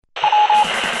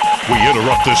We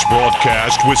interrupt this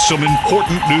broadcast with some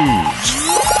important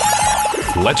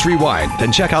news. Let's rewind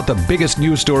and check out the biggest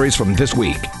news stories from this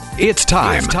week. It's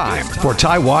time for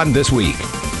Taiwan This Week.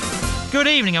 Good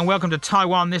evening and welcome to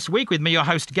Taiwan This Week with me, your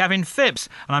host, Gavin Phipps.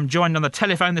 And I'm joined on the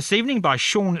telephone this evening by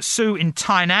Sean Su in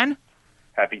Tainan.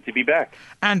 Happy to be back.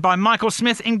 And by Michael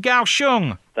Smith in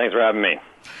Kaohsiung. Thanks for having me.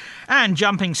 And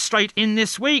jumping straight in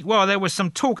this week, well, there was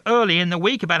some talk early in the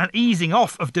week about an easing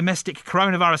off of domestic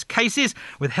coronavirus cases,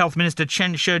 with Health Minister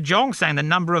Chen Shih-chung saying the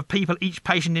number of people each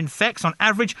patient infects on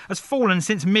average has fallen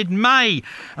since mid-May.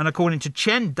 And according to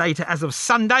Chen, data as of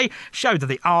Sunday showed that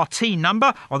the RT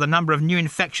number, or the number of new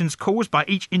infections caused by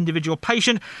each individual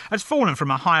patient, has fallen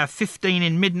from a high of 15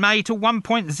 in mid-May to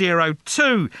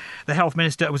 1.02. The Health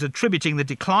Minister was attributing the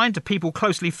decline to people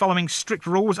closely following strict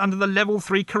rules under the Level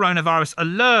 3 coronavirus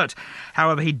alert.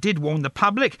 However, he did warn the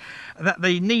public that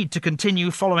they need to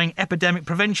continue following epidemic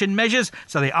prevention measures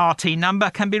so the RT number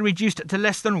can be reduced to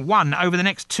less than 1 over the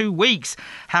next 2 weeks.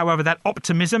 However, that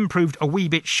optimism proved a wee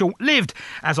bit short-lived,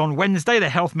 as on Wednesday the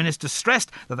Health Minister stressed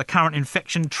that the current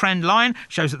infection trend line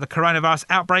shows that the coronavirus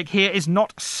outbreak here is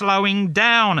not slowing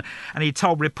down. And he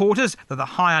told reporters that the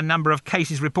higher number of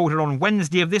cases reported on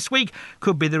Wednesday of this week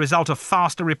could be the result of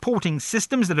faster reporting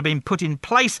systems that have been put in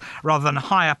place rather than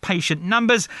higher patient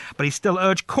numbers. But he still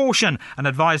urged caution and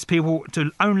advised people to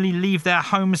only leave their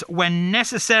homes when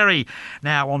necessary.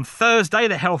 Now, on Thursday,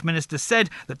 the Health Minister said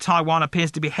that Taiwan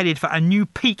appears to be headed for a new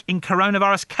peak in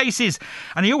coronavirus cases.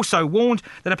 And he also warned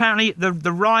that apparently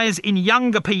the rise in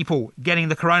younger people getting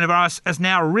the coronavirus has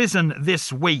now risen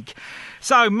this week.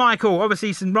 So, Michael,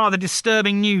 obviously some rather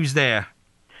disturbing news there.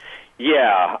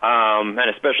 Yeah, and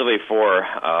especially for,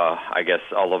 I guess,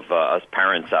 all of us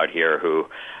parents out here who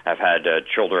have had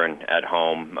children at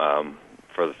home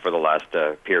for the last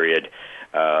period.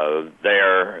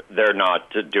 They're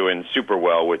not doing super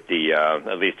well with the,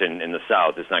 at least in the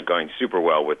South, it's not going super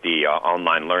well with the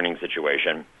online learning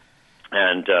situation.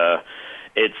 And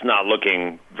it's not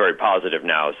looking very positive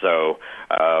now. So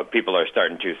people are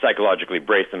starting to psychologically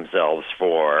brace themselves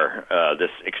for this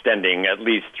extending at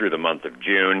least through the month of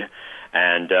June.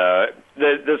 And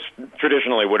this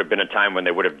traditionally would have been a time when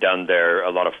they would have done a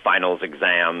lot of finals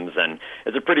exams, and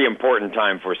it's a pretty important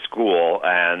time for school,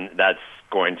 and that's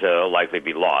going to likely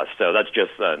be lost. So that's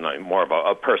just more of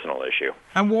a personal issue.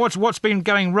 And what's been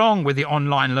going wrong with the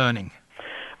online learning?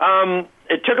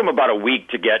 It took them about a week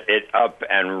to get it up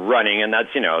and running, and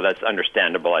that's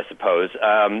understandable, I suppose.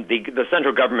 The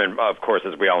central government, of course,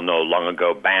 as we all know, long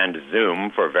ago banned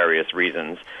Zoom for various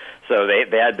reasons. So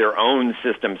they had their own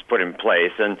systems put in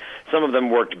place, and some of them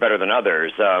worked better than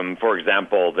others. For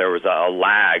example, there was a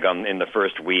lag in the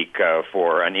first week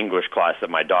for an English class that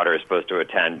my daughter is supposed to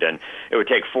attend, and it would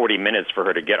take 40 minutes for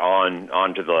her to get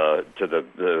onto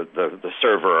the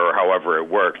server or however it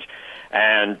worked.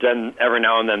 And then every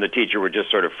now and then the teacher would just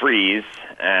sort of freeze,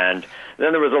 and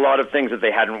then there was a lot of things that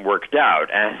they hadn't worked out.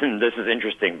 And this is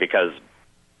interesting because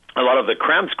a lot of the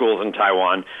cram schools in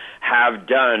Taiwan have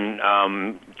done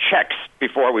checks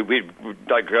before we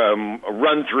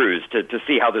run-throughs to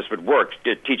see how this would work,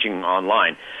 teaching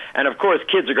online. And, of course,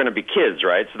 kids are going to be kids,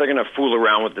 right? So they're going to fool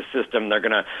around with the system. They're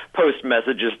going to post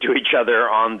messages to each other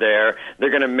on there. They're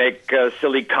going to make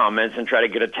silly comments and try to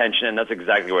get attention, and that's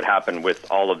exactly what happened with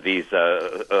all of these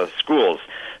schools.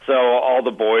 So all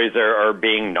the boys are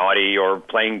being naughty or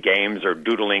playing games or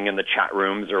doodling in the chat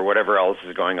rooms or whatever else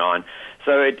is going on.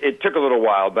 So it took a little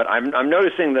while, but I'm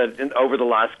noticing that over the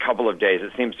last couple of days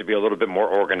it seems to be a little bit more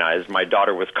organized. My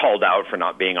daughter was called out for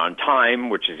not being on time,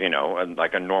 which is,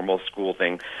 like a normal school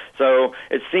thing. So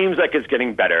it seems like it's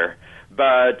getting better.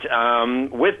 But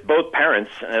with both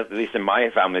parents, at least in my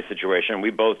family situation,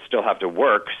 we both still have to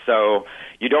work. So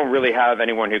you don't really have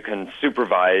anyone who can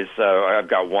supervise. I've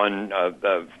got one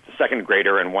second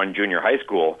grader and one junior high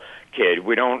school kid.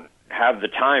 We don't have the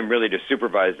time really to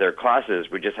supervise their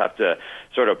classes. We just have to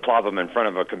sort of plop them in front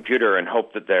of a computer and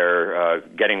hope that they're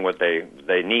getting what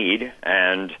they need.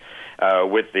 And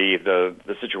with the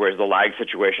situation, the lag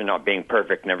situation not being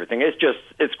perfect and everything,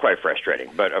 it's quite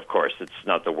frustrating. But of course, it's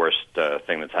not the worst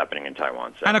thing that's happening in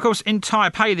Taiwan. So. And of course, in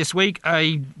Taipei this week,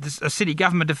 a city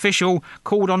government official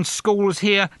called on schools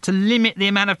here to limit the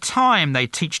amount of time they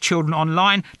teach children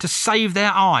online to save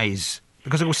their eyes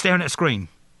because they're all staring at a screen.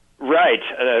 Right.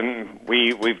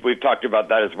 We've talked about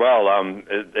that as well.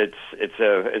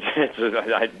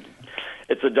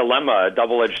 It's a dilemma, a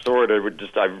double-edged sword.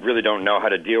 I really don't know how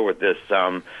to deal with this.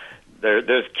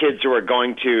 There's kids who are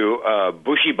going to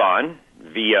Bushiban,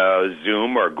 via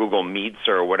Zoom or Google Meets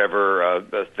or whatever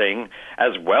thing,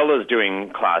 as well as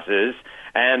doing classes.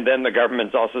 And then the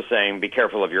government's also saying, be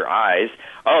careful of your eyes.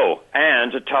 Oh,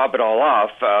 and to top it all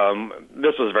off,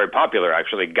 this was very popular,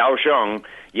 actually. Kaohsiung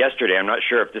yesterday, I'm not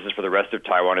sure if this is for the rest of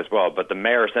Taiwan as well, but the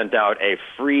mayor sent out a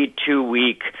free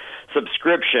 2-week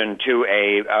subscription to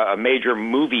a major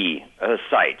movie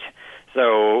site.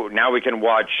 So now we can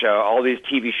watch all these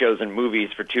TV shows and movies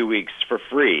for 2 weeks for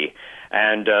free.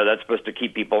 And that's supposed to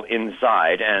keep people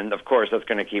inside. And, of course, that's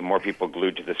going to keep more people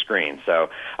glued to the screen. So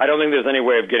I don't think there's any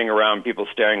way of getting around people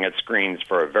staring at screens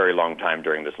for a very long time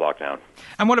during this lockdown.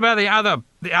 And what about the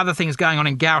other things going on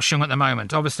in Kaohsiung at the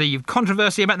moment? Obviously, you've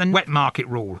controversy about the wet market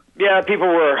rule. Yeah, people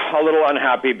were a little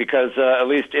unhappy because, at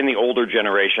least in the older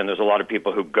generation, there's a lot of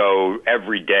people who go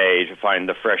every day to find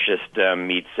the freshest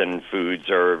meats and foods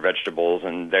or vegetables,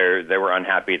 and they were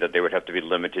unhappy that they would have to be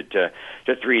limited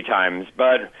to 3 times.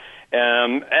 But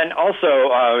and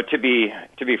also, to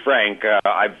be frank,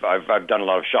 I've done a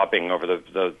lot of shopping over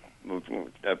the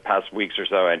past weeks or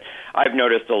so, and I've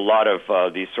noticed a lot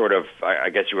of these sort of, I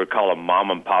guess you would call them mom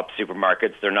and pop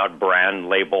supermarkets. They're not brand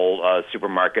label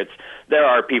supermarkets. There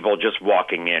are people just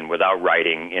walking in without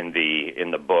writing in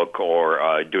the book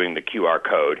or doing the QR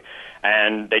code,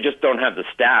 and they just don't have the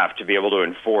staff to be able to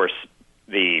enforce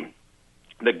the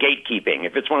gatekeeping.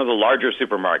 If it's one of the larger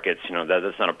supermarkets,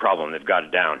 that's not a problem. They've got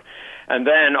it down. And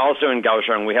then also in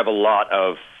Kaohsiung, we have a lot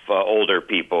of older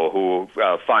people who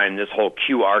find this whole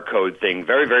QR code thing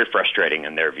very, very frustrating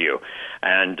in their view.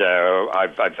 And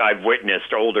I've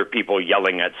witnessed older people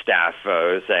yelling at staff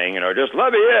saying, just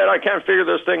let me in. I can't figure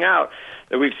this thing out.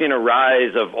 We've seen a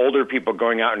rise of older people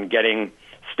going out and getting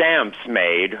stamps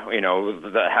made,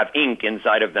 that have ink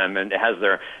inside of them, and it has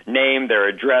their name, their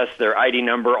address, their ID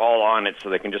number all on it, so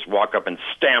they can just walk up and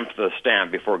stamp the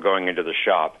stamp before going into the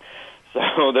shop.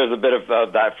 So there's a bit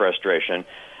of that frustration.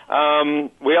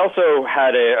 We also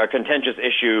had a contentious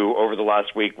issue over the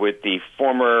last week with the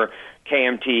former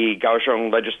KMT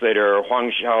Kaohsiung legislator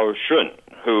Huang Xiaoshun,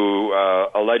 who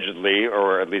allegedly,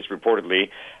 or at least reportedly,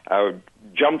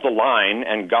 jumped the line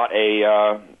and got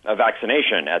a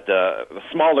vaccination at the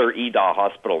smaller Ida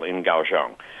hospital in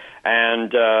Kaohsiung.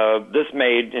 And this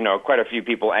made, quite a few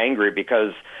people angry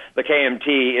because the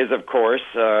KMT is, of course,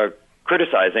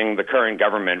 criticizing the current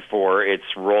government for its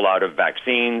rollout of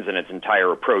vaccines and its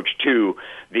entire approach to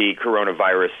the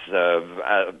coronavirus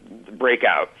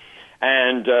breakout.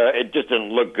 And it just didn't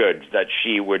look good that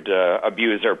she would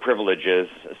abuse her privileges.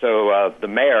 So the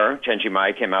mayor, Chen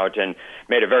Chi-mai, came out and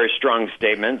made a very strong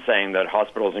statement saying that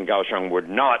hospitals in Kaohsiung would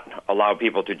not allow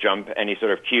people to jump any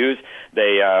sort of queues.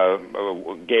 They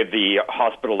gave the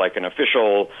hospital like an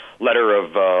official letter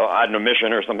of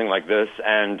admission or something like this.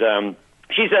 And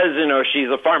she says, she's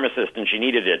a pharmacist and she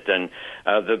needed it. And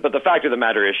but the fact of the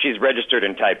matter is she's registered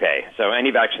in Taipei. So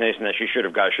any vaccination that she should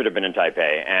have got should have been in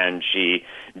Taipei. And she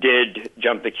did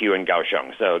jump the queue in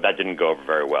Kaohsiung. So that didn't go over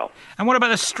very well. And what about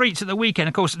the streets at the weekend?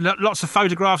 Of course, lots of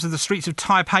photographs of the streets of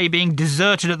Taipei being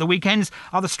deserted at the weekends.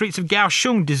 Are the streets of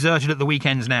Kaohsiung deserted at the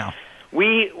weekends now?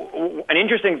 An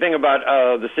interesting thing about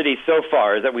the city so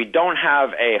far is that we don't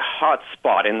have a hot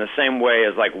spot in the same way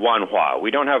as like Wanhua.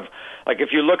 We don't have, like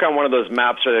if you look on one of those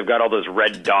maps where they've got all those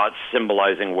red dots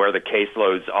symbolizing where the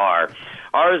caseloads are,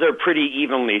 ours are pretty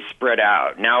evenly spread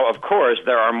out. Now, of course,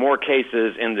 there are more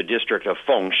cases in the district of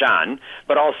Fengshan,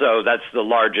 but also that's the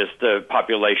largest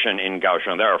population in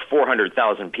Kaohsiung. There are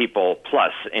 400,000 people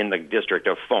plus in the district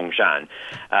of Fengshan,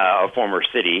 a former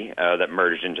city that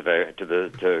merged into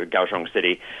to Kaohsiung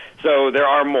City. So there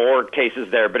are more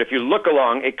cases there. But if you look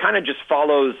along, it kind of just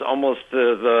follows almost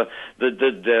the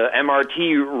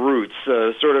MRT routes,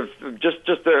 sort of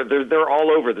just they're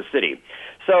all over the city.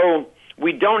 So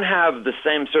we don't have the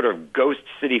same sort of ghost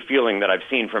city feeling that I've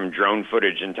seen from drone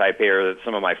footage in Taipei or that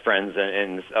some of my friends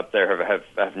up there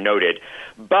have noted.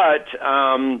 But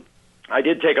I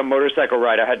did take a motorcycle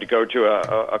ride. I had to go to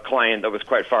a client that was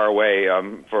quite far away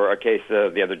for a case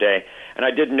the other day. And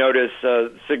I did notice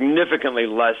significantly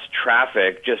less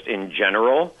traffic just in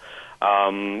general.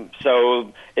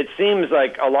 So it seems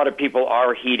like a lot of people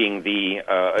are heeding the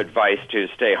advice to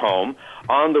stay home.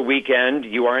 On the weekend,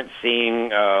 you aren't seeing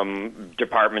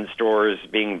department stores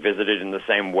being visited in the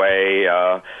same way.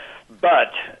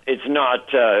 But it's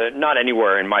not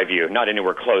anywhere, in my view, not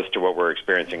anywhere close to what we're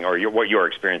experiencing, or what you're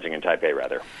experiencing in Taipei,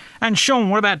 rather. And Sean,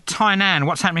 what about Tainan?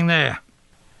 What's happening there?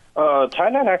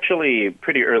 Tainan actually,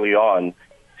 pretty early on,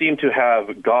 seemed to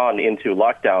have gone into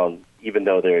lockdown, even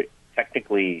though there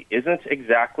technically isn't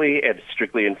exactly a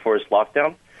strictly enforced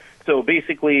lockdown. So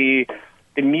basically,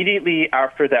 immediately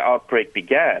after the outbreak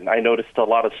began, I noticed a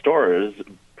lot of stores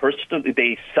personally,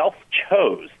 they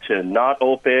self-chose to not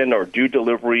open or do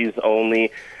deliveries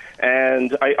only.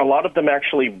 And a lot of them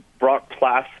actually brought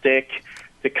plastic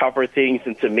to cover things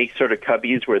and to make sort of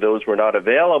cubbies where those were not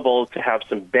available to have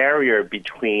some barrier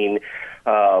between,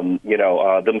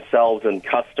 themselves and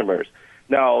customers.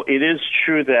 Now, it is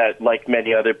true that, like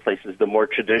many other places, the more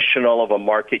traditional of a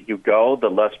market you go, the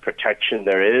less protection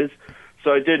there is.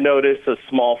 So I did notice a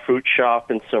small fruit shop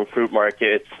and some fruit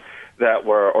markets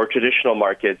or traditional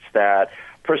markets that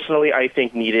personally I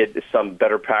think needed some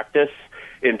better practice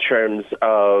in terms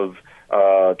of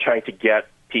trying to get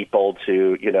people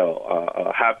to,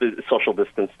 have the social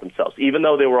distance themselves, even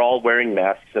though they were all wearing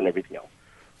masks and everything else.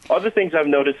 Other things I've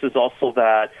noticed is also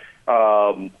that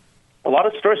a lot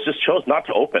of stores just chose not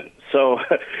to open. So,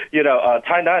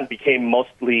 Tainan became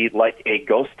mostly like a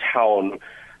ghost town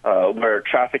where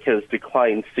traffic has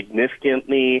declined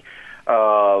significantly.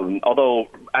 Although,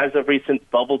 as of recent,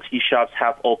 bubble tea shops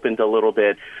have opened a little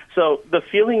bit. So the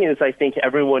feeling is, I think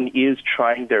everyone is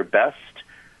trying their best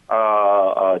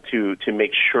to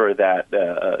make sure that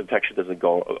infection doesn't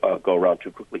go around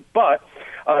too quickly. But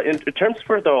in terms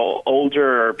for the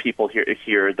older people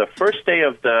here, the first day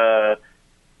of the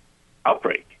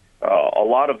outbreak, a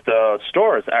lot of the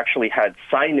stores actually had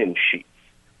sign-in sheets.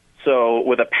 So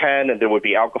with a pen, and there would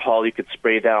be alcohol, you could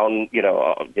spray down,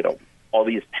 all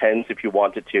these pens if you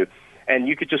wanted to, and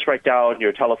you could just write down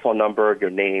your telephone number, your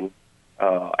name,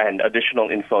 and additional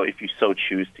info if you so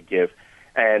choose to give.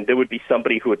 And there would be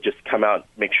somebody who would just come out,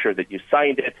 make sure that you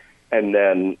signed it, and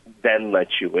then let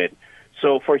you in.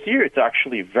 So for here, it's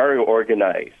actually very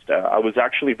organized. I was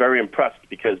actually very impressed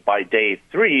because by day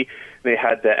 3, they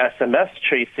had the SMS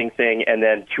tracing thing, and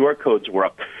then QR codes were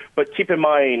up. But keep in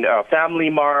mind, Family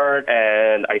Mart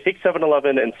and I think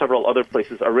 7-Eleven and several other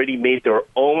places already made their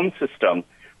own system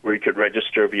where you could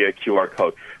register via QR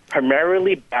code,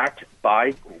 primarily backed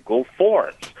by Google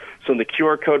Forms. So the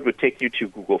QR code would take you to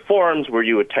Google Forms where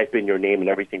you would type in your name and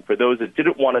everything. For those that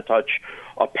didn't want to touch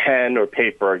a pen or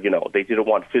paper, they didn't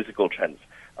want physical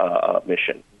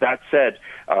transmission. That said,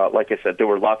 like I said, there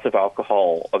were lots of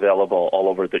alcohol available all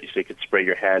over so you could spray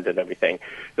your hand and everything,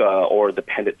 or the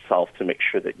pen itself to make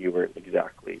sure that you weren't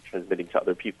exactly transmitting to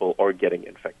other people or getting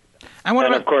infected.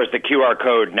 And of course, the QR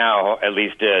code now, at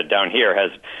least down here,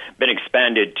 has been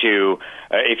expanded to,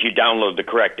 if you download the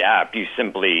correct app, you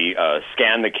simply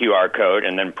scan the QR code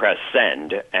and then press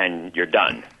send, and you're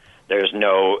done. There's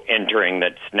no entering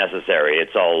that's necessary.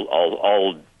 It's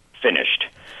all finished.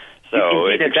 So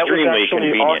it's extremely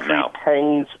convenient now.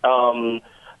 Tang's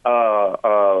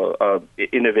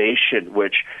innovation,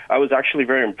 which I was actually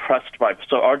very impressed by.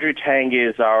 So Audrey Tang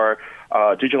is our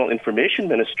digital information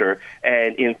minister,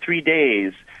 and in 3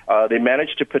 days, they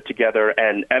managed to put together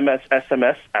an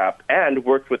SMS app and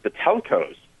worked with the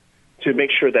telcos to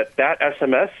make sure that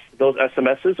those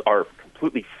SMSs are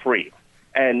completely free.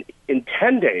 And in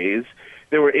 10 days,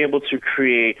 they were able to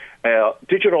create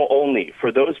digital only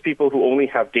for those people who only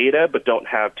have data but don't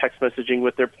have text messaging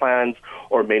with their plans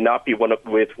or may not be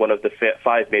with one of the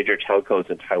 5 major telcos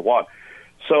in Taiwan.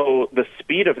 So the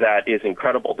speed of that is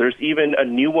incredible. There's even a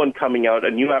new one coming out,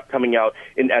 a new app coming out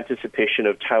in anticipation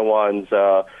of Taiwan's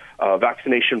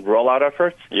vaccination rollout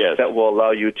efforts that will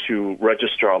allow you to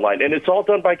register online. And it's all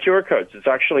done by QR codes. It's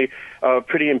actually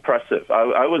pretty impressive.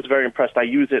 I was very impressed. I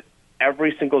use it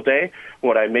every single day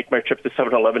when I make my trip to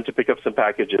 7-Eleven to pick up some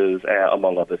packages,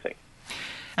 among other things.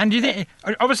 And do you think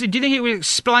it was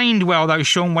explained well, though,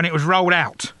 Sean, when it was rolled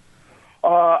out?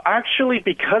 Actually,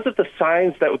 because of the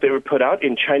signs that they were put out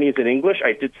in Chinese and English,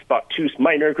 I did spot 2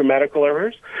 minor grammatical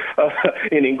errors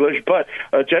in English, but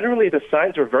generally the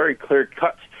signs were very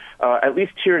clear-cut. At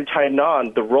least here in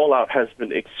Tainan, the rollout has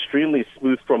been extremely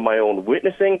smooth from my own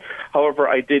witnessing. However,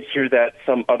 I did hear that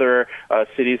some other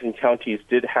cities and counties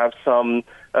did have some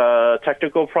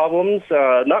technical problems,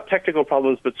 not technical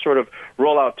problems, but sort of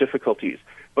rollout difficulties.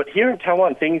 But here in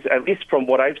Taiwan, things, at least from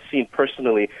what I've seen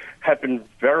personally, have been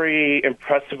very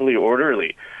impressively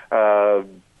orderly. So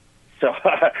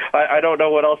I don't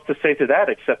know what else to say to that,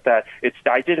 except that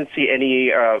I didn't see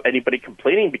anybody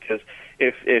complaining, because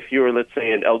if you were, let's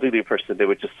say, an elderly person, they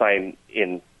would just sign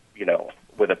in,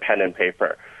 with a pen and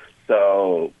paper.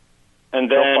 So. And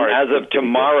then, as of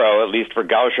tomorrow, at least for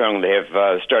Kaohsiung, they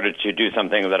have started to do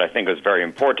something that I think is very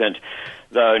important.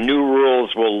 The new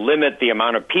rules will limit the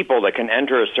amount of people that can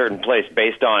enter a certain place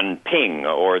based on ping,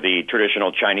 or the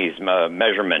traditional Chinese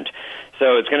measurement.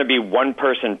 So it's going to be one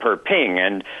person per ping.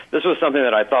 And this was something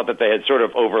that I thought that they had sort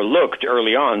of overlooked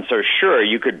early on. So sure,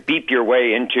 you could beep your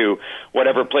way into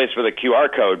whatever place with a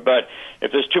QR code, but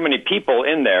if there's too many people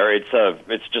in there, it's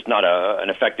just not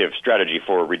an effective strategy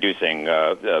for reducing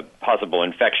possible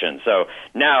infection. So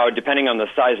now, depending on the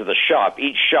size of the shop,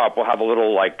 each shop will have a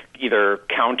little either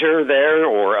counter there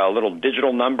or a little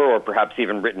digital number, or perhaps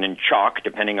even written in chalk,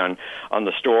 depending on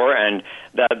the store, and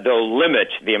that they'll limit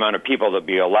the amount of people that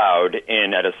be allowed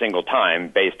in at a single time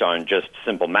based on just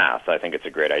simple math. I think it's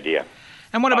a great idea.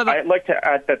 And what about I'd like to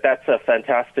add that that's a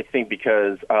fantastic thing,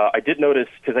 because I did notice,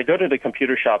 because I go to the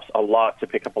computer shops a lot to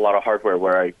pick up a lot of hardware,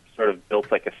 where I sort of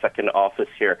built like a second office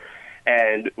here.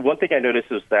 And one thing I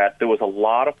noticed is that there was a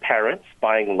lot of parents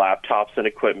buying laptops and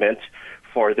equipment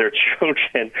for their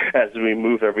children as we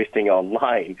move everything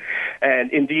online.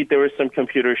 And indeed, there were some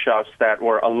computer shops that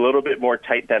were a little bit more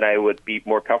tight than I would be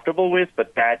more comfortable with,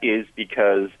 but that is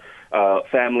because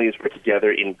families were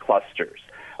together in clusters.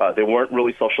 They weren't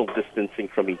really social distancing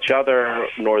from each other,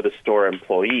 nor the store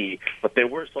employee, but they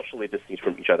were socially distancing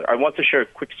from each other. I want to share a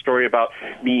quick story about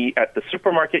me at the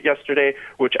supermarket yesterday,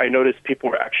 which I noticed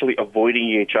people were actually avoiding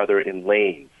each other in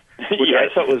lanes, which Yes.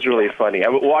 I thought was really funny. I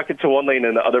would walk into one lane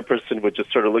and the other person would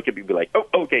just sort of look at me and be like, oh,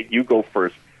 okay, you go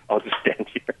first. I'll just stand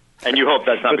here. And you hope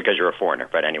that's not because you're a foreigner,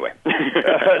 but anyway.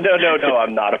 No,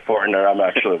 I'm not a foreigner. I'm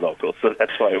actually local, so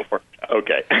that's why it worked out.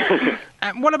 Okay.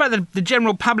 what about the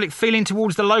general public feeling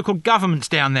towards the local governments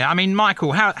down there? I mean,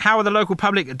 Michael, how are the local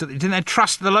public? Do they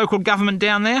trust the local government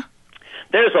down there?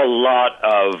 There's a lot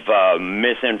of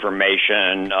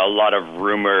misinformation, a lot of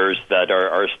rumors that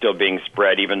are still being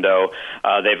spread, even though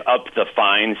they've upped the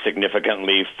fine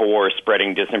significantly for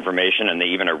spreading disinformation, and they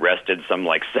even arrested some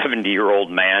 70-year-old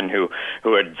man who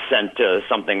had sent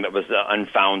something that was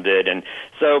unfounded. And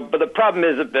so, but the problem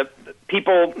is that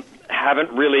people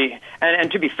haven't really, and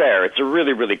to be fair, it's a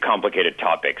really, really complicated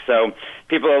topic. So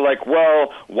people are like,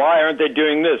 well, why aren't they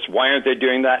doing this? Why aren't they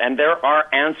doing that? And there are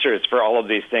answers for all of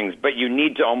these things, but you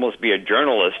need to almost be a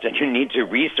journalist, and you need to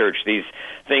research these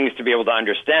things to be able to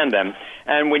understand them.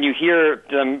 And when you hear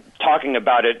them talking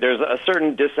about it, there's a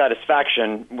certain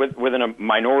dissatisfaction within a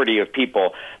minority of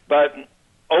people. But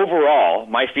overall,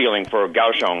 my feeling for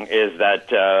Kaohsiung is that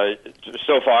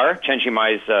so far, Chen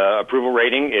Shimai's approval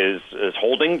rating is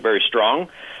holding very strong.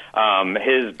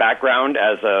 His background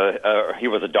as he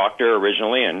was a doctor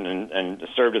originally and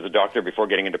served as a doctor before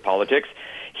getting into politics.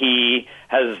 He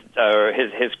has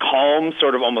his calm,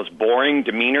 sort of almost boring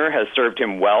demeanor has served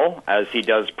him well as he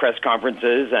does press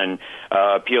conferences and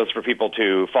appeals for people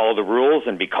to follow the rules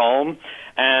and be calm.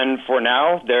 And for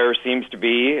now, there seems to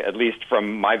be, at least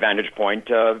from my vantage point,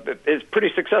 is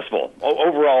pretty successful.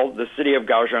 Overall, the city of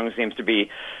Kaohsiung seems to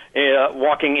be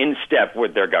walking in step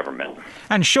with their government.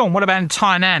 And Sean, what about in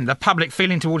Tainan, the public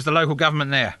feeling towards the local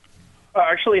government there?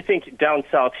 Actually, I think down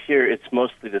south here, it's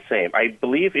mostly the same. I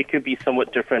believe it could be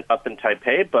somewhat different up in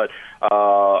Taipei, but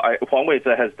Huang Weize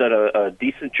has done a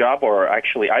decent job, or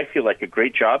actually I feel like a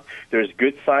great job. There's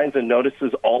good signs and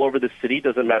notices all over the city.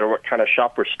 Doesn't matter what kind of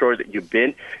shop or store that you're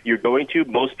going to.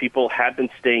 Most people have been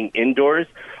staying indoors.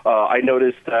 I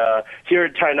noticed here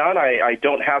in Tainan, I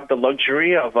don't have the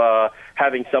luxury of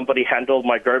having somebody handle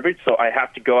my garbage, so I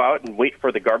have to go out and wait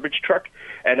for the garbage truck.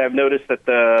 And I've noticed that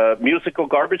the musical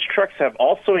garbage trucks have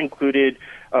also included,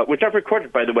 which I've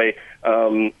recorded, by the way,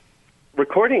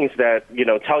 recordings that,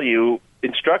 tell you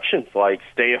instructions like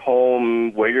stay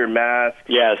home, wear your mask.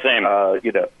 Yeah, same.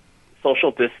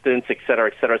 Social distance, et cetera,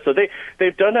 et cetera. So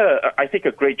they've done, I think,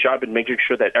 a great job in making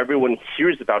sure that everyone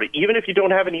hears about it, even if you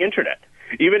don't have any internet.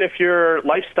 Even if your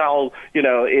lifestyle,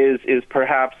 is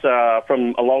perhaps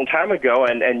from a long time ago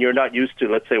and you're not used to,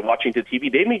 let's say, watching the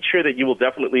TV, they make sure that you will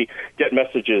definitely get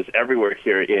messages everywhere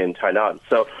here in Tainan.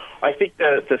 So I think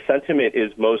the sentiment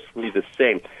is mostly the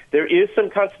same. There is some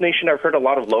consternation. I've heard a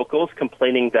lot of locals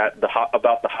complaining that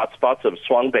about the hotspots of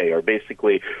Shuangbei, or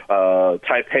basically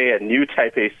Taipei and New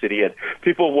Taipei City, and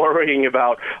people worrying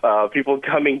about people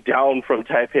coming down from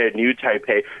Taipei and New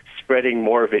Taipei spreading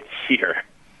more of it here.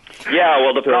 Yeah,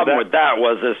 well, the problem with that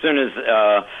was as soon as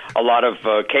a lot of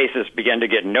cases began to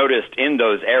get noticed in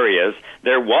those areas,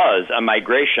 there was a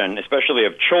migration, especially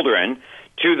of children,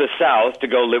 to the south to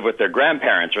go live with their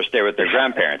grandparents or stay with their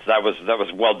grandparents. That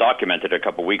was well documented a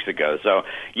couple weeks ago. So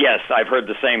yes, I've heard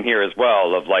the same here as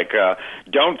well. Of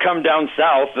don't come down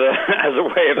south as a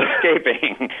way of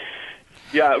escaping.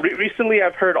 Yeah, recently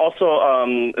I've heard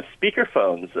also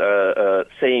speakerphones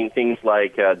saying things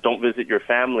like, don't visit your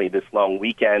family this long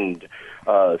weekend,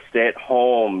 stay at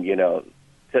home,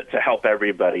 to help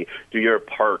everybody, do your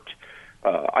part.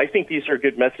 I think these are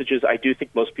good messages. I do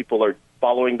think most people are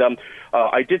following them.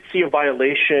 I did see a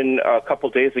violation a couple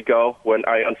days ago when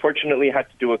I unfortunately had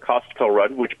to do a Costco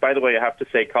run, which, by the way, I have to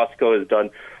say Costco has done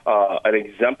an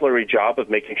exemplary job of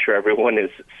making sure everyone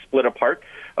is split apart.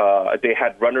 They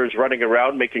had runners running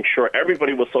around making sure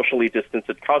everybody was socially distanced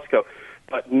at Costco.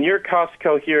 But near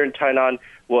Costco here in Tainan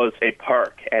was a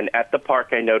park, and at the park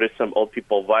I noticed some old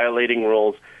people violating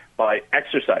rules by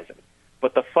exercising.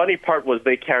 But the funny part was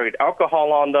they carried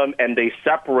alcohol on them, and they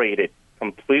separated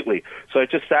completely. So I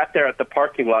just sat there at the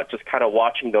parking lot just kind of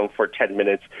watching them for 10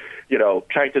 minutes,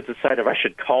 trying to decide if I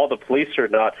should call the police or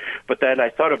not. But then I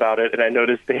thought about it, and I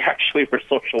noticed they actually were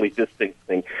socially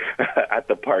distancing at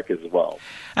the park as well.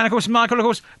 And, of course, Michael,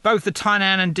 both the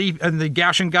Tainan and the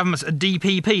Kaohsiung governments are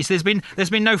DPP. So there's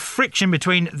been no friction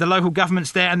between the local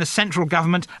governments there and the central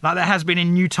government like there has been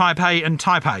in New Taipei and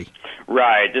Taipei.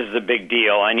 Right, this is a big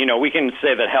deal. And, we can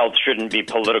say that health shouldn't be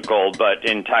political, but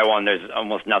in Taiwan there's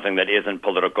almost nothing that isn't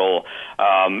political.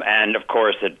 And, of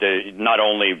course, not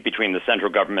only between the central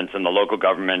governments and the local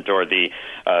government or the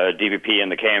DPP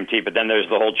and the KMT, but then there's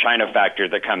the whole China factor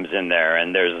that comes in there.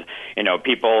 And there's,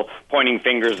 people pointing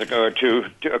fingers to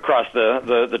across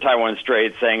the Taiwan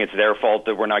Strait saying it's their fault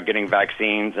that we're not getting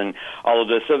vaccines and all of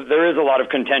this. So there is a lot of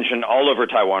contention all over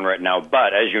Taiwan right now.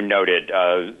 But, as you noted,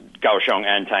 Kaohsiung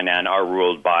and Tainan are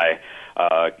ruled by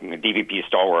DPP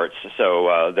stalwarts,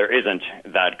 so there isn't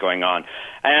that going on.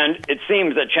 And it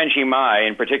seems that Chen Chi-mai,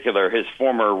 in particular, his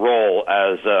former role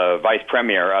as vice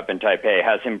premier up in Taipei,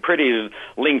 has him pretty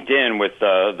linked in with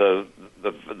the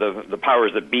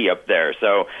powers that be up there.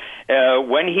 So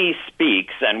when he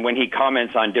speaks and when he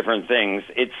comments on different things,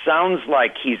 it sounds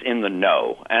like he's in the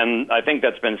know. And I think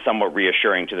that's been somewhat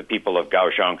reassuring to the people of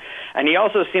Kaohsiung. And he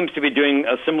also seems to be doing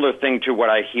a similar thing to what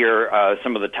I hear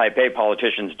some of the Taipei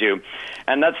politicians do.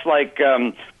 And that's like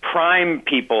prime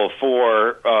people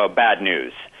for bad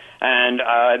news. And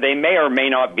they may or may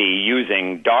not be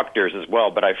using doctors as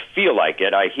well, but I feel like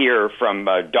it. I hear from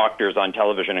doctors on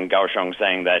television in Kaohsiung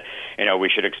saying that, we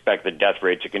should expect the death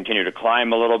rate to continue to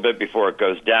climb a little bit before it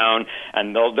goes down.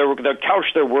 And they'll couch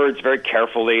their words very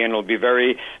carefully, and it'll be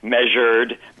very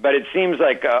measured. But it seems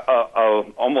like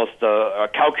almost a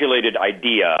calculated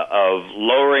idea of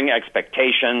lowering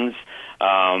expectations,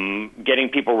 getting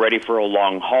people ready for a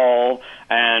long haul,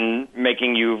 and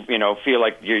making you, feel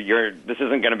like this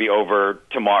isn't going to be over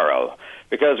tomorrow.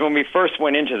 Because when we first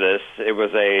went into this, it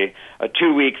was a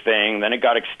 2-week thing, then it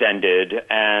got extended,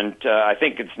 and I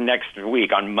think it's next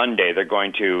week, on Monday, they're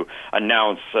going to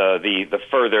announce the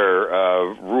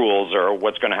further rules or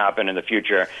what's going to happen in the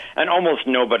future. And almost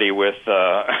nobody with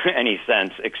any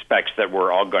sense expects that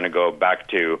we're all going to go back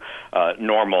to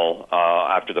normal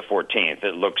after the 14th.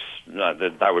 It looks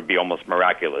that would be almost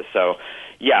miraculous. So,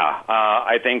 yeah,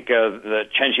 I think that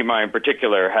Chen Chi-mai in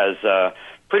particular has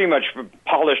pretty much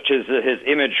polished his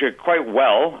image quite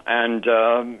well, and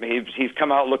he's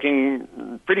come out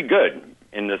looking pretty good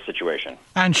in this situation.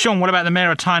 And Sean, what about the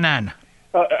mayor of Tainan?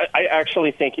 I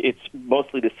actually think it's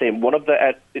mostly the same. One of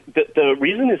the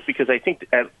reason is because I think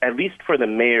at least for the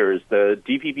mayors, the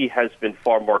DPP has been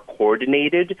far more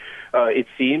coordinated, it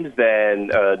seems, than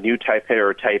New Taipei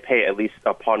or Taipei, at least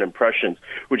upon impressions,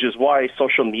 which is why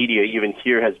social media even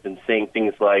here has been saying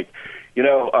things like,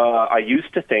 I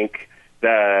used to think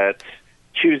that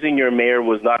choosing your mayor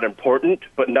was not important,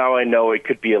 but now I know it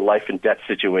could be a life and death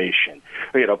situation.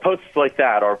 Posts like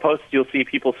that, or posts you'll see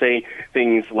people saying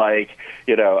things like,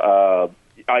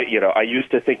 I used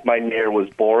to think my mayor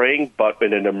was boring, but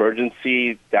in an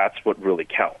emergency, that's what really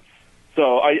counts.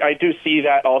 So I do see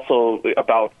that also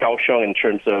about Kaohsiung in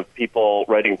terms of people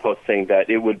writing posts saying that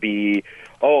it would be,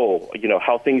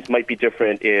 how things might be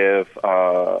different if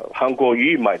Han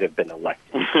Kuo-yu might have been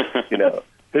elected.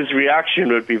 His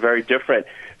reaction would be very different.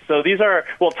 So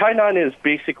Tainan is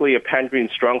basically a pan-green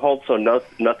stronghold, so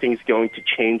nothing's going to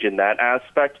change in that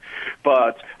aspect.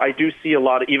 But I do see a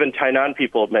lot of even Tainan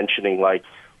people mentioning like,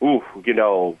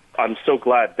 I'm so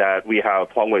glad that we have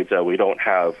Huang Wei-ze, we don't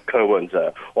have Ko Wen-ze,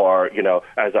 or,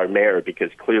 as our mayor,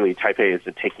 because clearly Taipei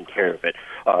isn't taking care of it.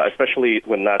 Especially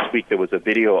when last week there was a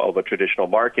video of a traditional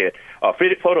market,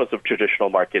 photos of traditional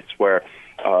markets where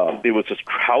it was just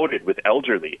crowded with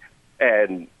elderly.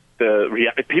 And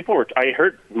I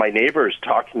heard my neighbors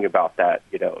talking about that,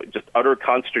 just utter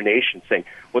consternation, saying,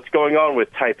 what's going on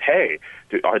with Taipei?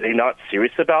 Are they not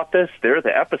serious about this? They're the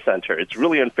epicenter. It's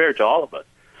really unfair to all of us.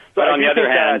 But on the other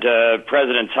hand,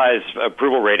 President Tsai's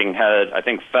approval rating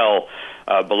fell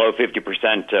below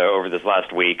 50% over this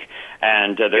last week,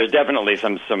 and there's definitely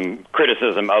some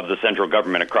criticism of the central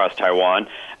government across Taiwan.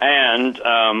 And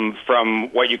from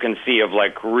what you can see of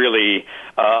really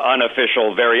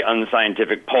unofficial, very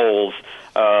unscientific polls,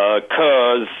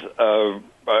 Ke's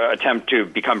attempt to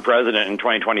become president in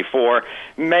 2024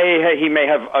 he may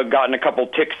have gotten a couple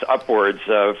ticks upwards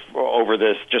over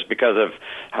this, just because of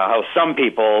how some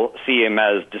people see him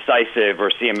as decisive,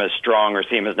 or see him as strong, or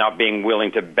see him as not being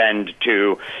willing to bend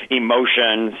to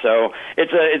emotion. So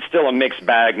it's still a mixed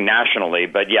bag nationally.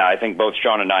 But yeah, I think both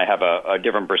Sean and I have a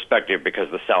different perspective, because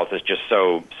the South is just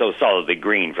so solidly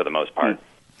green for the most part.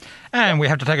 And we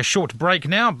have to take a short break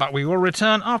now, but we will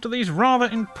return after these rather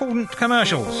important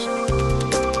commercials.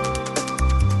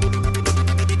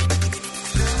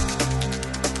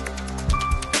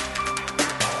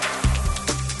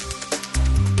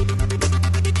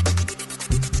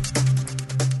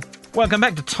 Welcome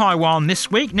back to Taiwan This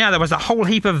Week. Now, there was a whole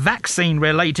heap of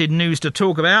vaccine-related news to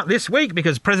talk about this week,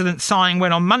 because President Tsai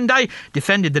Ing-wen on Monday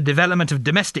defended the development of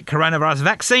domestic coronavirus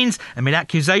vaccines amid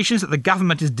accusations that the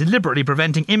government is deliberately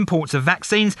preventing imports of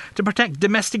vaccines to protect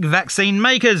domestic vaccine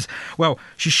makers. Well,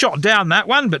 she shot down that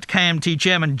one, but KMT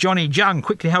chairman Johnny Jung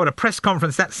quickly held a press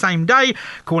conference that same day,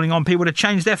 calling on people to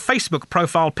change their Facebook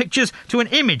profile pictures to an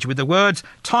image with the words,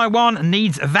 "Taiwan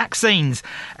needs vaccines."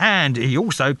 And he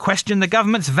also questioned the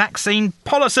government's vaccine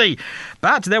policy.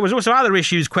 But there was also other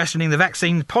issues questioning the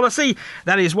vaccine policy.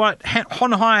 That is what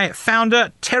Honhai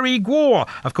founder Terry Guo,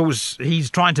 of course, he's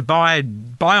trying to buy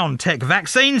BioNTech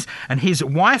vaccines, and his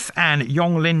wife and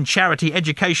Yonglin Charity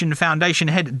Education Foundation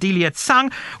head Delia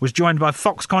Tsang was joined by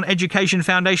Foxconn Education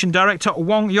Foundation director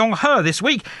Wong Yong-he this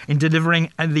week in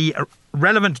delivering the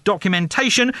relevant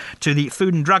documentation to the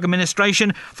Food and Drug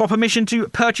Administration for permission to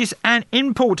purchase and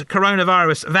import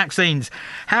coronavirus vaccines.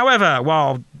 However,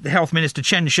 while Health Minister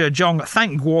Chen Shih-chung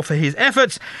thanked Guo for his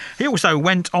efforts, he also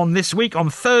went on this week on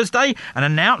Thursday and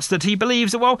announced that he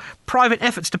believes that, private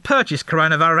efforts to purchase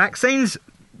coronavirus vaccines,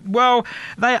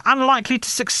 they're unlikely to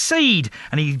succeed.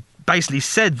 And he basically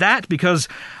said that because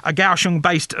a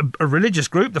Kaohsiung-based religious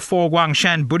group, the Fo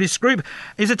Guangshan Buddhist group,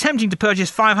 is attempting to purchase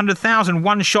 500,000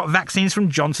 one-shot vaccines from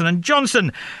Johnson &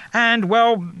 Johnson. And,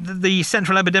 the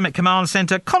Central Epidemic Command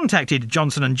Centre contacted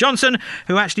Johnson & Johnson,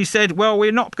 who actually said,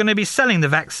 we're not going to be selling the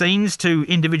vaccines to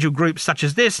individual groups such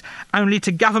as this, only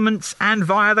to governments and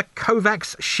via the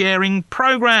COVAX sharing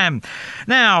programme.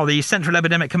 Now, the Central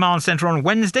Epidemic Command Centre on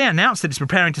Wednesday announced that it's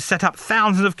preparing to set up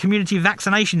thousands of community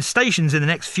vaccination stations in the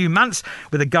next few months,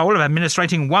 with a goal of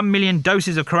administrating 1 million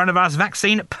doses of coronavirus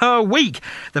vaccine per week.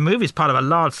 The move is part of a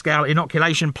large-scale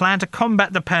inoculation plan to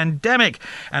combat the pandemic.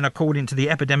 And according to the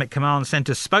Epidemic Command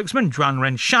Centre spokesman, Zhuan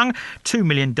Rensheng, 2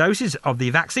 million doses of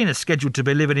the vaccine are scheduled to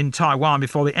be delivered in Taiwan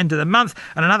before the end of the month,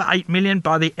 and another 8 million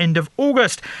by the end of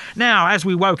August. Now, as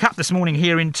we woke up this morning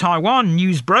here in Taiwan,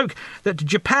 news broke that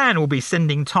Japan will be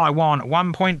sending Taiwan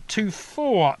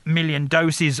 1.24 million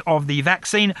doses of the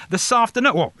vaccine this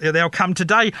afternoon. They'll come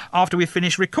today after we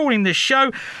finish recording this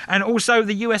show. And also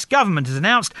the US government has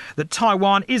announced that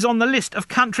Taiwan is on the list of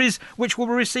countries which will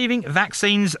be receiving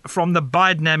vaccines from the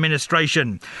Biden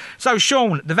administration. So,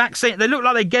 Sean, the vaccine, they look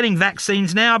like they're getting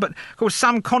vaccines now, but of course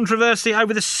some controversy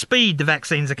over the speed the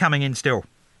vaccines are coming in still.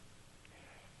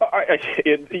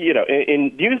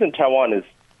 In news in Taiwan is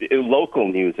local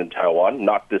news in Taiwan,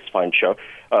 not this fine show,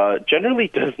 generally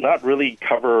does not really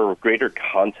cover greater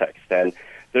context. And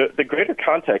the greater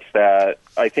context that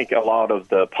I think a lot of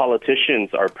the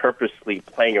politicians are purposely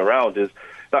playing around is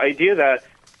the idea that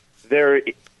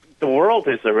the world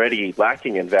is already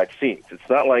lacking in vaccines. It's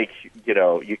not like,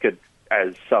 you could,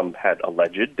 as some had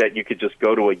alleged, that you could just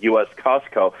go to a U.S.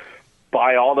 Costco,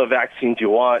 buy all the vaccines you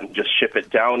want, and just ship it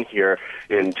down here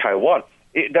in Taiwan.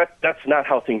 That's not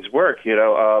how things work.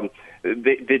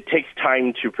 It takes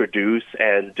time to produce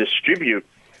and distribute.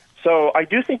 So I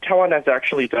do think Taiwan has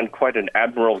actually done quite an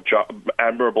admirable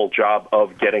job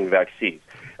of getting vaccines.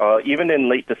 Even in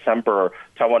late December,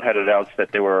 Taiwan had announced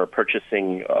that they were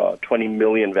purchasing 20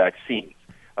 million vaccines.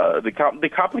 The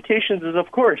complications is,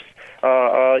 of course,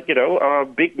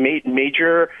 big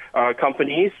major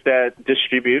companies that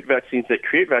distribute vaccines, that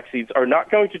create vaccines, are not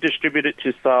going to distribute it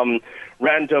to some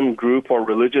random group or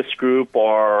religious group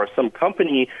or some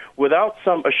company without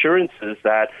some assurances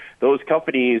that those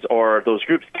companies or those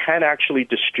groups can actually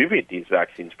distribute these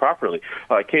vaccines properly.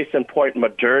 Case in point,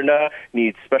 Moderna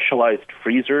needs specialized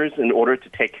freezers in order to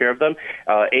take care of them.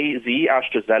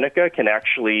 AstraZeneca, can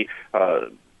actually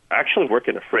work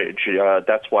in a fridge.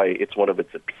 That's why it's one of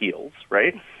its appeals,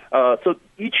 right? So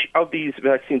each of these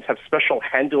vaccines have special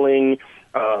handling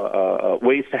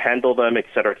ways to handle them, et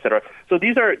cetera, et cetera. So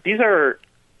these are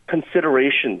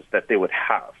considerations that they would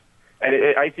have. And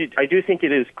I do think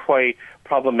it is quite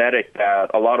problematic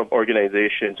that a lot of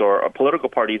organizations or political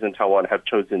parties in Taiwan have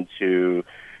chosen to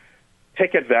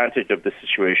take advantage of the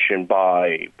situation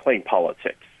by playing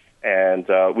politics. And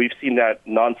we've seen that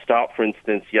nonstop. For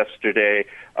instance, yesterday,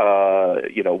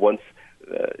 once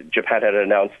Japan had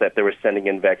announced that they were sending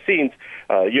in vaccines,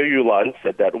 Ye Yulan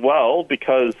said that, well,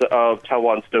 because of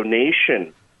Taiwan's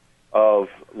donation of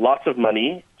lots of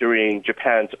money during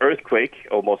Japan's earthquake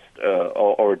almost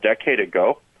or a decade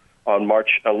ago on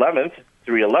March 11th,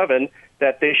 3/11,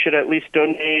 that they should at least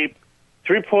donate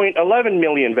 3.11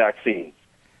 million vaccines.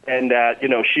 And that,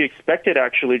 she expected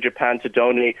actually Japan to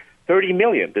donate 30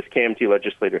 million, this KMT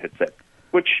legislator had said,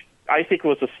 which I think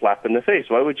was a slap in the face.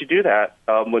 Why would you do that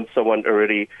when someone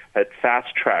already had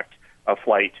fast-tracked a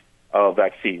flight of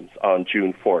vaccines on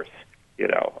June 4th?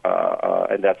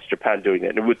 And that's Japan doing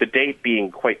it. And with the date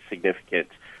being quite significant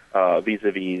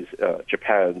vis-a-vis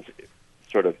Japan's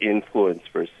sort of influence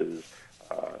versus,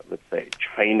 let's say,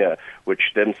 China,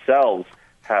 which themselves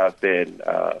have been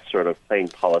sort of playing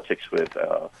politics with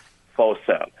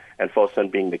Fosun, and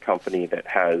Fosun being the company that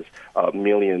has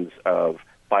millions of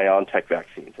BioNTech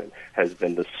vaccines and has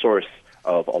been the source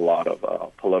of a lot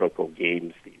of political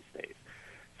games these days.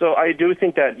 So I do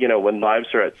think that, when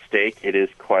lives are at stake, it is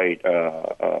quite,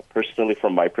 personally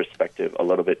from my perspective, a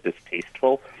little bit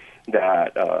distasteful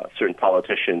that certain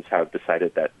politicians have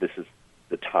decided that this is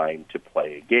the time to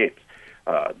play games.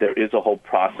 There is a whole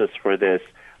process for this.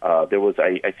 There was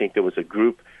a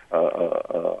group,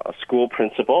 a school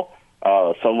principal,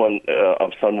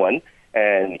 someone,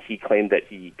 and he claimed that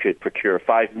he could procure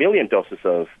 5 million doses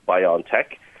of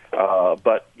BioNTech,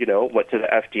 but, went to the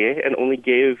FDA and only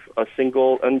gave a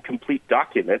single incomplete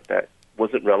document that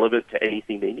wasn't relevant to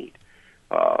anything they need.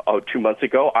 2 months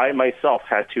ago, I myself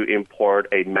had to import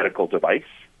a medical device,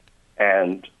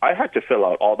 and I had to fill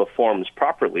out all the forms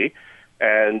properly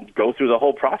and go through the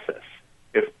whole process.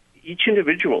 If each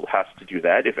individual has to do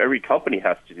that, if every company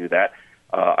has to do that,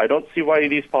 I don't see why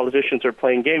these politicians are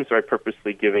playing games by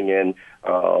purposely giving in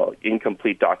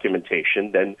incomplete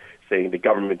documentation, then saying the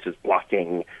government is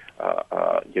blocking,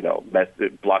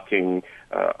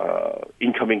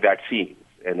 incoming vaccines,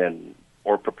 and then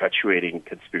or perpetuating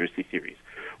conspiracy theories.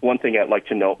 One thing I'd like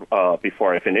to note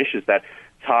before I finish is that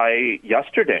Tsai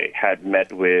yesterday had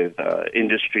met with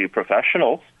industry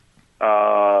professionals,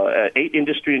 8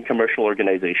 industry and commercial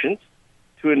organizations,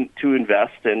 to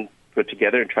invest and put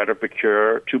together and try to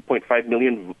procure 2.5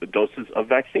 million doses of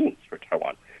vaccines for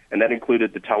Taiwan. And that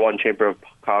included the Taiwan Chamber of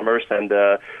Commerce and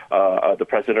the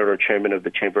president or chairman of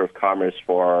the Chamber of Commerce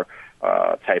for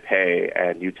Taipei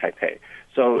and New Taipei.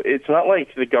 So it's not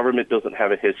like the government doesn't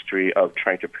have a history of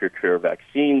trying to procure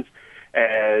vaccines.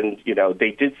 And,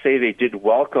 they did say they did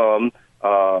welcome,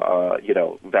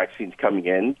 vaccines coming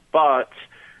in, but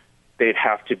they'd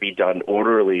have to be done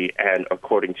orderly and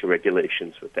according to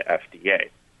regulations with the FDA,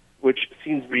 which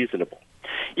seems reasonable.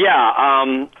 Yeah,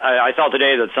 I saw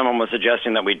today that someone was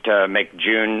suggesting that we'd make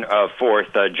June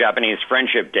 4th Japanese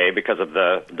Friendship Day because of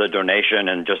the donation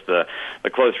and just the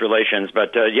close relations.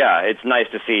 But it's nice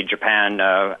to see Japan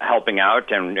helping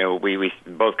out, and we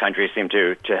both countries seem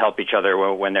to help each other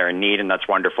when they're in need, and that's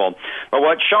wonderful. But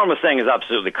what Sean was saying is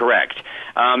absolutely correct.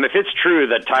 If it's true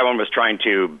that Taiwan was trying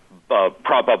to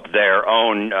prop up their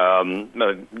own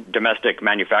domestic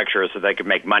manufacturers so they could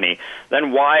make money,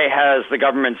 then why has the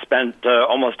government spent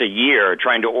almost a year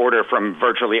trying to order from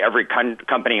virtually every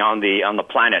company on the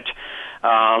planet?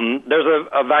 There's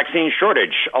a vaccine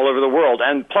shortage all over the world,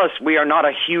 and plus we are not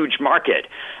a huge market.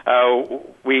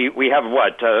 We have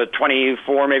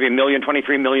 24 maybe million,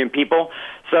 23 million people.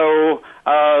 So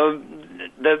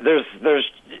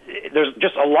there's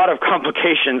just a lot of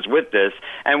complications with this,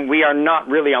 and we are not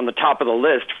really on the top of the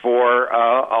list for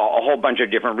a whole bunch of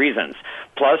different reasons.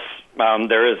 Plus,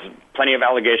 there is plenty of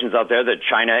allegations out there that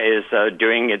China is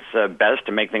doing its best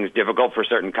to make things difficult for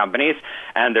certain companies,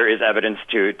 and there is evidence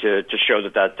to show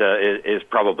that is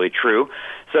probably true.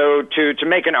 So to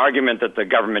make an argument that the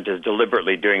government is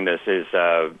deliberately doing this is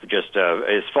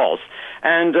false.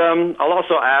 And I'll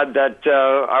also add that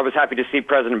I was happy to see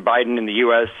President Biden in the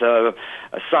U.S.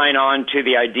 Sign on to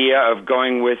the idea of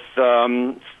going with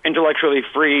intellectually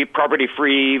free,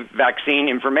 property-free vaccine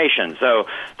information. So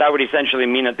that would essentially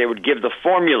mean that they would give the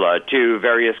formula to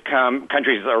various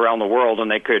countries around the world,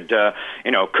 and they could,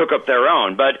 cook up their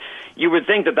own. But you would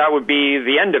think that that would be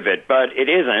the end of it, but it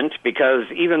isn't, because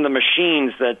even the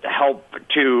machines that help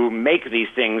to make these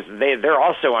things, they're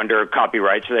also under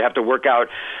copyright, so they have to work out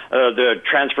the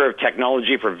transfer of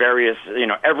technology for various,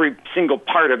 every single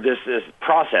part of this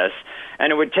process.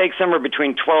 And it would take somewhere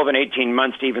between 12 and 18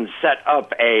 months to even set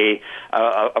up a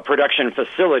production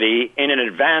facility in an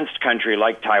advanced country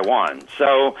like Taiwan.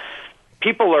 So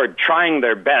people are trying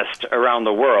their best around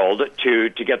the world to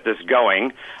get this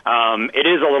going. It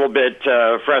is a little bit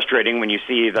frustrating when you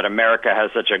see that America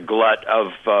has such a glut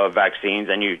of vaccines,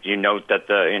 and you note that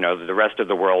the rest of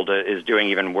the world is doing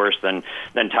even worse than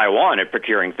Taiwan at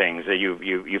procuring things.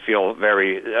 You feel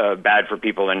very bad for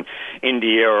people in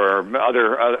India or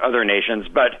other nations,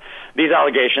 but these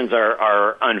allegations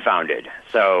are unfounded.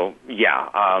 So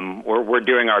we're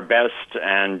doing our best,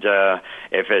 and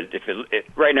if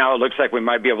right now it looks like we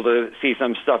might be able to see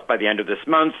some stuff by the end of this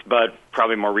month, but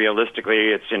probably more realistically,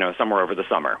 it's somewhere over the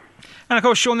summer. And of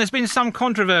course, Sean, there's been some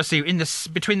controversy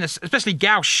between especially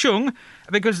Kaohsiung,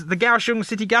 because the Kaohsiung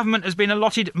city government has been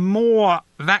allotted more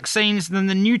vaccines than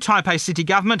the new Taipei city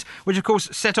government, which of course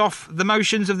set off the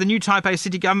motions of the new Taipei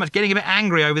city government getting a bit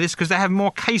angry over this because they have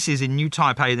more cases in new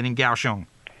Taipei than in Kaohsiung.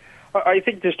 I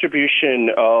think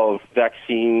distribution of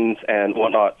vaccines and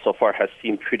whatnot so far has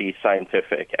seemed pretty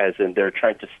scientific, as in they're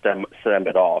trying to stem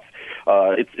it off.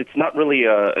 It's not really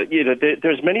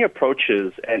there's many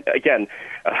approaches, and again,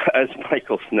 as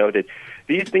Michael's noted,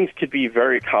 these things could be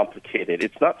very complicated.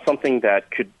 It's not something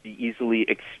that could be easily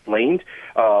explained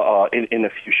in a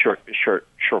few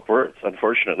short words,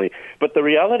 unfortunately. But the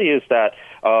reality is that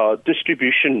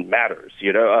distribution matters.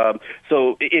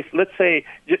 So if, let's say,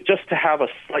 just to have a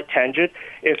slight tangent,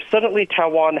 if suddenly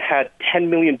Taiwan had 10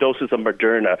 million doses of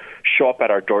Moderna show up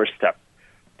at our doorstep,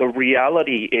 the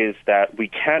reality is that we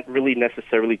can't really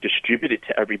necessarily distribute it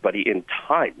to everybody in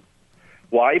time.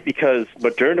 Why? Because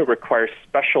Moderna requires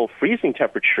special freezing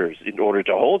temperatures in order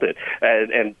to hold it,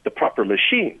 and the proper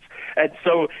machines. And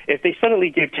so if they suddenly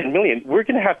gave 10 million, we're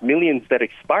going to have millions that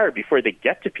expire before they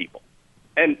get to people.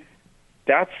 And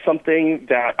that's something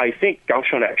that I think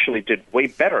Kaohsiung actually did way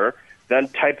better than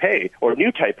Taipei or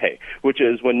New Taipei, which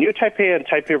is when New Taipei and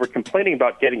Taipei were complaining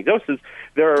about getting doses,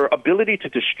 their ability to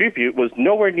distribute was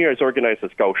nowhere near as organized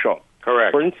as Kaohsiung.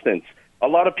 Correct. For instance, a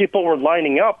lot of people were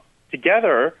lining up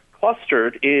together,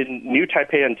 clustered in New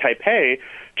Taipei and Taipei,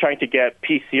 trying to get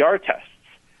PCR tests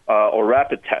or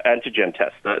rapid antigen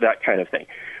tests, that kind of thing.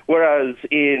 Whereas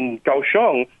in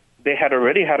Kaohsiung, they had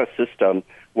already had a system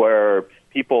where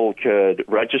people could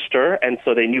register, and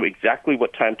so they knew exactly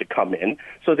what time to come in,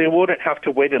 so they wouldn't have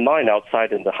to wait in line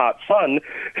outside in the hot sun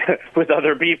with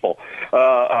other people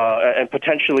and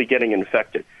potentially getting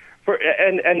infected.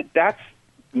 And that's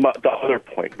the other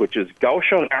point, which is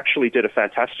Kaohsiung actually did a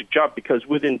fantastic job, because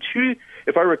within 2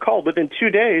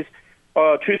 days, 2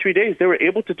 or 3 days, they were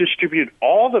able to distribute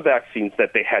all the vaccines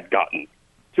that they had gotten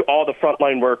to all the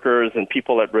frontline workers and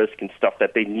people at risk and stuff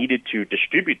that they needed to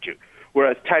distribute to.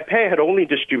 Whereas Taipei had only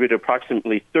distributed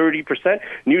approximately 30%.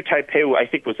 New Taipei, I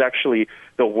think, was actually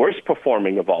the worst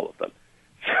performing of all of them.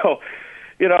 So,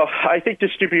 I think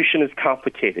distribution is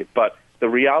complicated, but the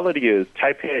reality is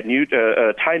Taipei,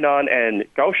 Tainan, and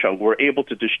Kaohsiung were able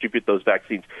to distribute those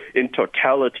vaccines in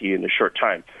totality in a short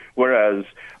time, whereas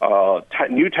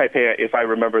New Taipei, if I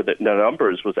remember the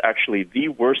numbers, was actually the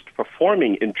worst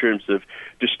performing in terms of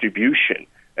distribution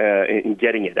in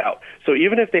getting it out. So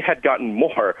even if they had gotten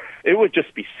more, it would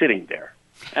just be sitting there.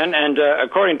 And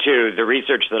according to the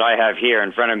research that I have here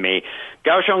in front of me,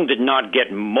 Kaohsiung did not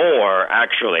get more,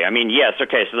 actually. I mean, yes,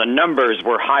 okay, so the numbers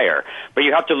were higher, but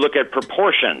you have to look at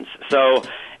proportions. So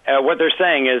what they're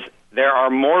saying is there are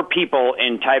more people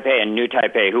in Taipei and New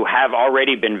Taipei who have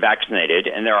already been vaccinated,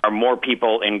 and there are more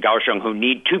people in Kaohsiung who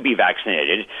need to be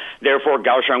vaccinated. Therefore,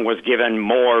 Kaohsiung was given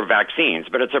more vaccines.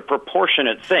 But it's a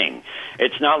proportionate thing.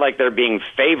 It's not like they're being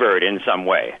favored in some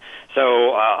way.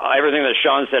 So everything that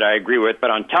Sean said I agree with, but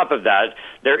on top of that,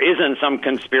 there isn't some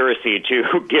conspiracy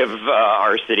to give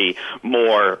our city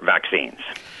more vaccines.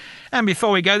 And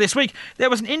before we go this week, there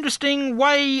was an interesting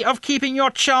way of keeping your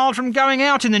child from going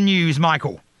out in the news,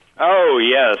 Michael. Oh,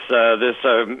 yes. This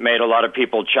made a lot of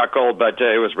people chuckle, but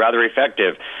it was rather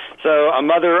effective. So a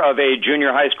mother of a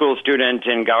junior high school student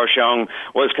in Kaohsiung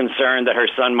was concerned that her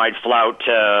son might flout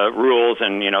rules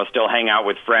and, still hang out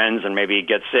with friends and maybe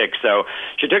get sick. So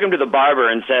she took him to the barber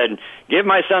and said, "Give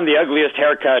my son the ugliest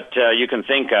haircut you can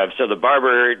think of." So the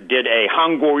barber did a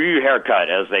Hanguoyu haircut,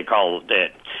 as they called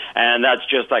it. and that's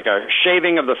just like a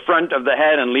shaving of the front of the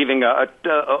head and leaving a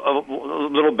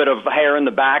little bit of hair in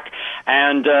the back,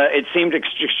 and it seemed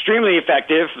extremely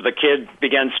effective. The kid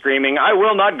began screaming, "I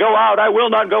will not go out, I will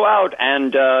not go out,"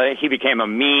 and he became a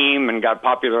meme and got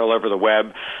popular all over the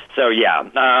web. So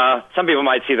yeah, some people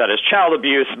might see that as child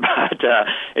abuse, but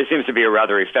it seems to be a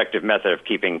rather effective method of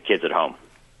keeping kids at home.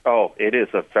 Oh, it is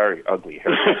a very ugly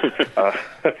haircut,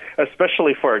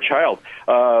 especially for a child.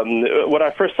 When I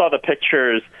first saw the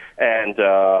pictures and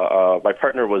my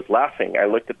partner was laughing, I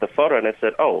looked at the photo and I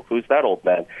said, "Oh, who's that old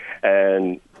man?"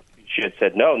 And she had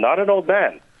said, "No, not an old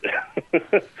man."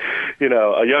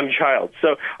 A young child.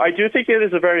 So I do think it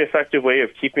is a very effective way of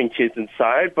keeping kids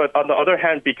inside. But on the other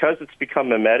hand, because it's become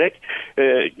mimetic,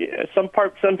 some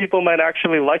people might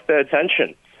actually like the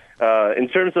attention. In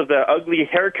terms of the ugly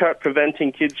haircut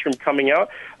preventing kids from coming out,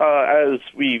 as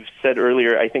we've said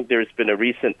earlier, I think there's been a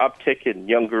recent uptick in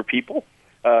younger people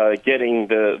getting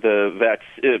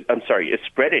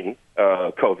spreading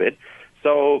COVID.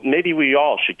 So maybe we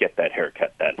all should get that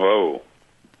haircut then. Whoa.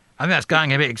 I think that's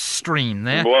going a bit extreme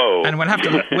there. Whoa. And we'll have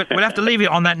to leave it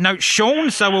on that note, Sean.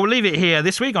 So we'll leave it here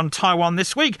this week on Taiwan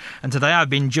This Week. And today I've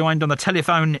been joined on the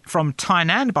telephone from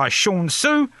Tainan by Sean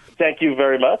Su. Thank you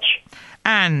very much.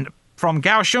 And from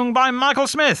Kaohsiung by Michael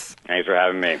Smith. Thanks for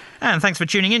having me. And thanks for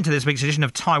tuning in to this week's edition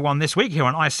of Taiwan This Week here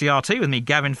on ICRT with me,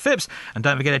 Gavin Phipps. And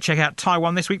don't forget to check out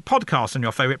Taiwan This Week podcast on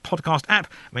your favourite podcast app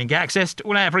where you can get access to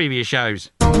all our previous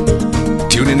shows.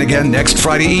 Tune in again next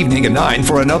Friday evening at 9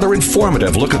 for another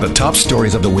informative look at the top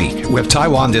stories of the week with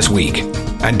Taiwan This Week.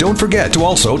 And don't forget to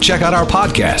also check out our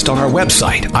podcast on our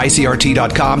website,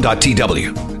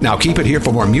 icrt.com.tw. Now keep it here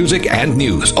for more music and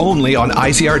news only on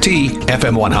ICRT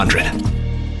FM 100.